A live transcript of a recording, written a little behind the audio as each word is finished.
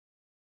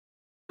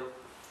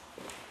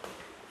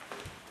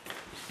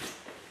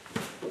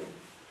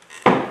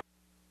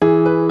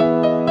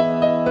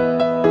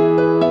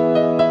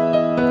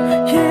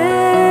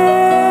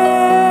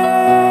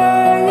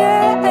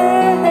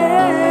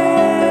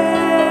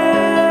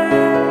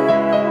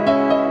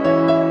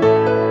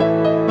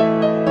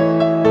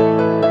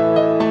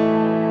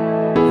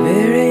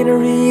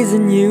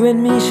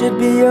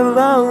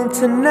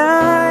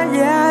tonight,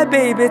 yeah,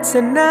 baby,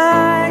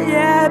 tonight,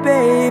 yeah,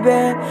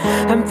 baby.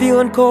 I'm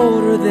feeling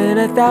colder than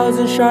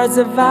 1,000 shards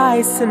of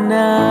ice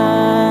tonight.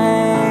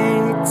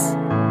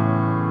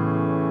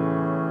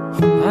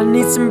 I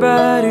need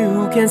somebody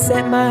who can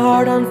set my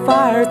heart on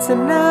fire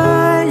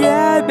tonight,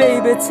 yeah,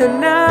 baby,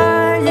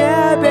 tonight,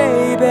 yeah,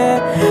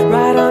 baby.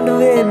 Right on the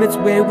limits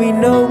where we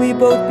know we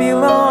both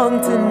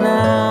belong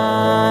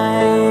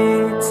tonight.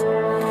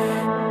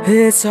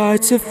 It's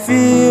hard to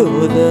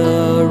feel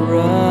the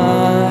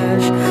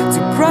rush, to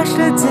brush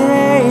the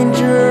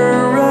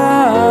dangerous.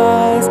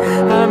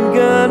 I'm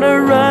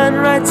gonna run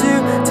right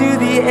to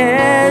the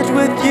edge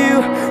with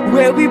you,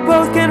 where we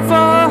both can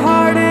fall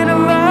hard in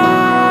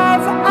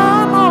love.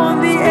 I'm on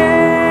the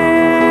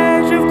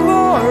edge of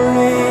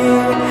glory,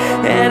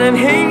 and I'm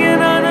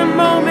hanging on a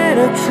moment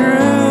of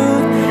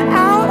truth.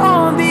 Out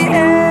on the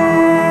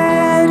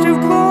edge of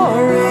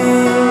glory,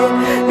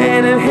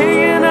 and I'm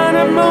hanging on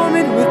a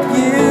moment with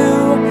you.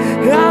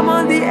 I'm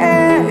on the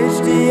edge,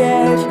 the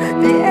edge,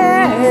 the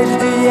edge,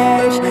 the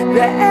edge,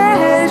 the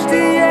edge,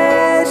 the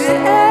edge, the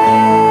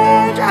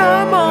edge.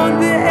 I'm on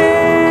the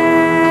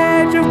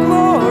edge of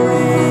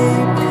glory,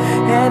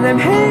 and I'm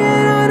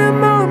hanging on a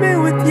moment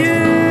with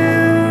you.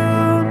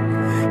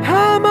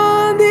 I'm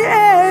on the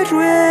edge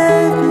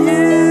with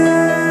you.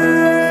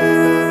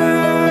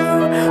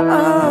 Oh,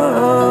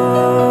 oh,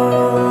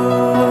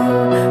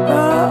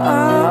 oh,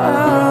 oh.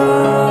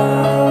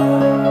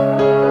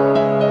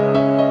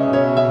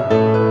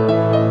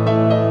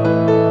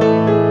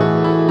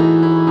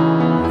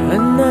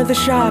 Another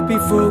shot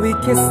before we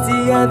kiss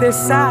the other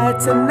side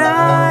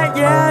tonight,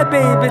 yeah,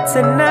 baby,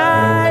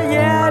 tonight,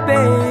 yeah,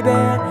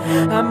 baby.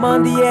 I'm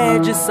on the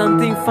edge of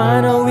something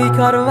final we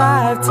caught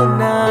alive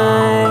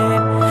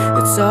tonight.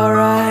 It's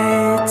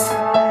alright.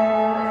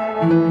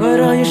 Put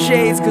on your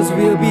shades, cause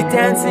we'll be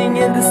dancing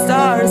in the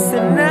stars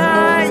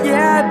tonight,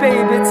 yeah,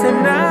 baby,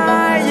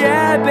 tonight,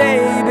 yeah,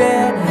 baby.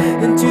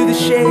 Into the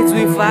shades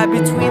we fly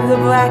between the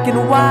black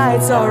and white.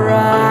 It's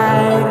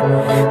alright,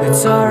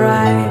 it's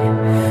alright.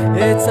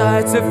 It's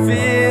hard to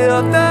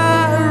feel the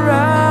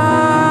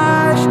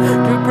rush,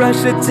 to brush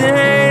the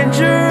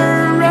dangerous.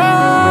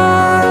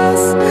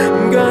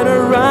 I'm gonna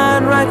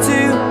run right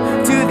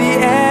to the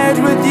edge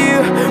with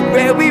you,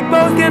 where we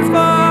both can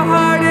fall